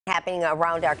Happening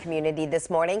around our community this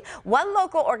morning. One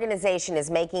local organization is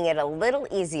making it a little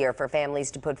easier for families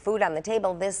to put food on the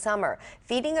table this summer.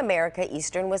 Feeding America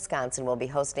Eastern Wisconsin will be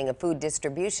hosting a food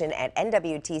distribution at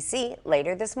NWTC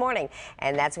later this morning.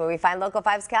 And that's where we find Local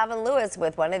 5's Calvin Lewis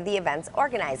with one of the event's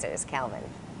organizers. Calvin.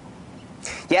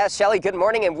 Yeah, Shelly, good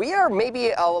morning. And we are maybe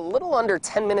a little under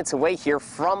 10 minutes away here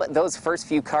from those first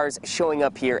few cars showing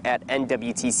up here at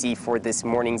NWTC for this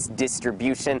morning's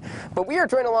distribution. But we are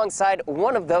joined alongside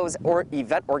one of those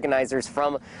event organizers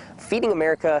from Feeding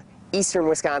America Eastern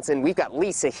Wisconsin. We've got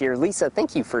Lisa here. Lisa,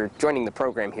 thank you for joining the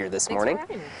program here this morning.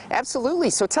 Thanks for having me. Absolutely.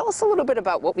 So tell us a little bit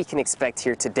about what we can expect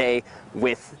here today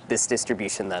with this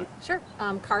distribution then. Sure.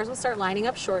 Cars will start lining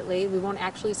up shortly. We won't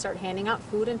actually start handing out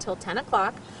food until 10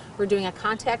 o'clock. We're doing a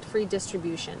contact-free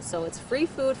distribution. So it's free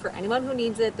food for anyone who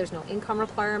needs it. There's no income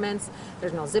requirements.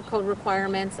 There's no zip code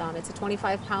requirements. It's a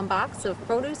 25-pound box of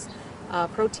produce,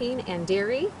 protein, and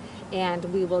dairy. And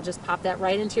we will just pop that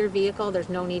right into your vehicle. There's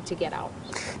no need to get out.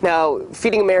 Now,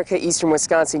 Feeding America Eastern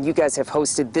Wisconsin, you guys have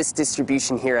hosted this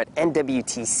distribution here at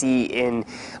NWTC in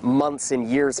months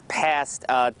and years past.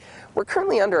 We're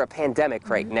currently under a pandemic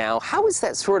right now. How has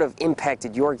that sort of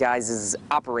impacted your guys'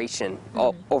 operation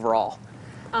overall?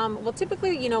 Well,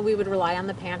 typically, we would rely on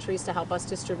the pantries to help us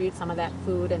distribute some of that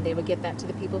food, and they would get that to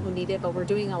the people who need it. But we're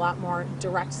doing a lot more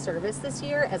direct service this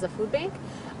year as a food bank,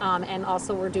 and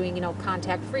also we're doing,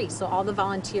 contact-free. So all the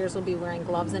volunteers will be wearing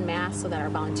gloves and masks so that our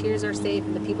volunteers are safe,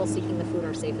 and the people seeking the food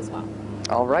are safe as well.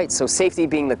 All right, so safety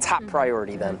being the top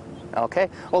priority then. Okay.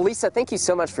 Well, Lisa, thank you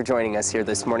so much for joining us here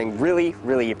this morning. Really,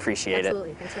 really appreciate it.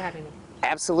 Absolutely. Thanks for having me.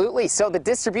 Absolutely. So the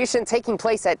distribution taking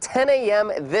place at 10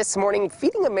 a.m. this morning.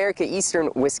 Feeding America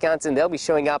Eastern Wisconsin, they'll be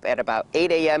showing up at about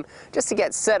 8 a.m. just to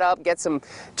get set up, get some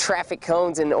traffic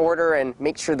cones in order, and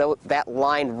make sure that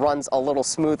line runs a little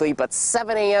smoothly. But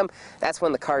 7 a.m., that's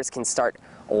when the cars can start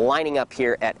lining up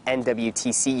here at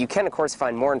NWTC. You can, of course,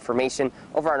 find more information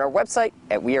over on our website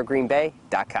at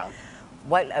wearegreenbay.com.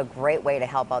 What a great way to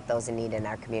help out those in need in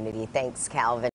our community. Thanks, Calvin.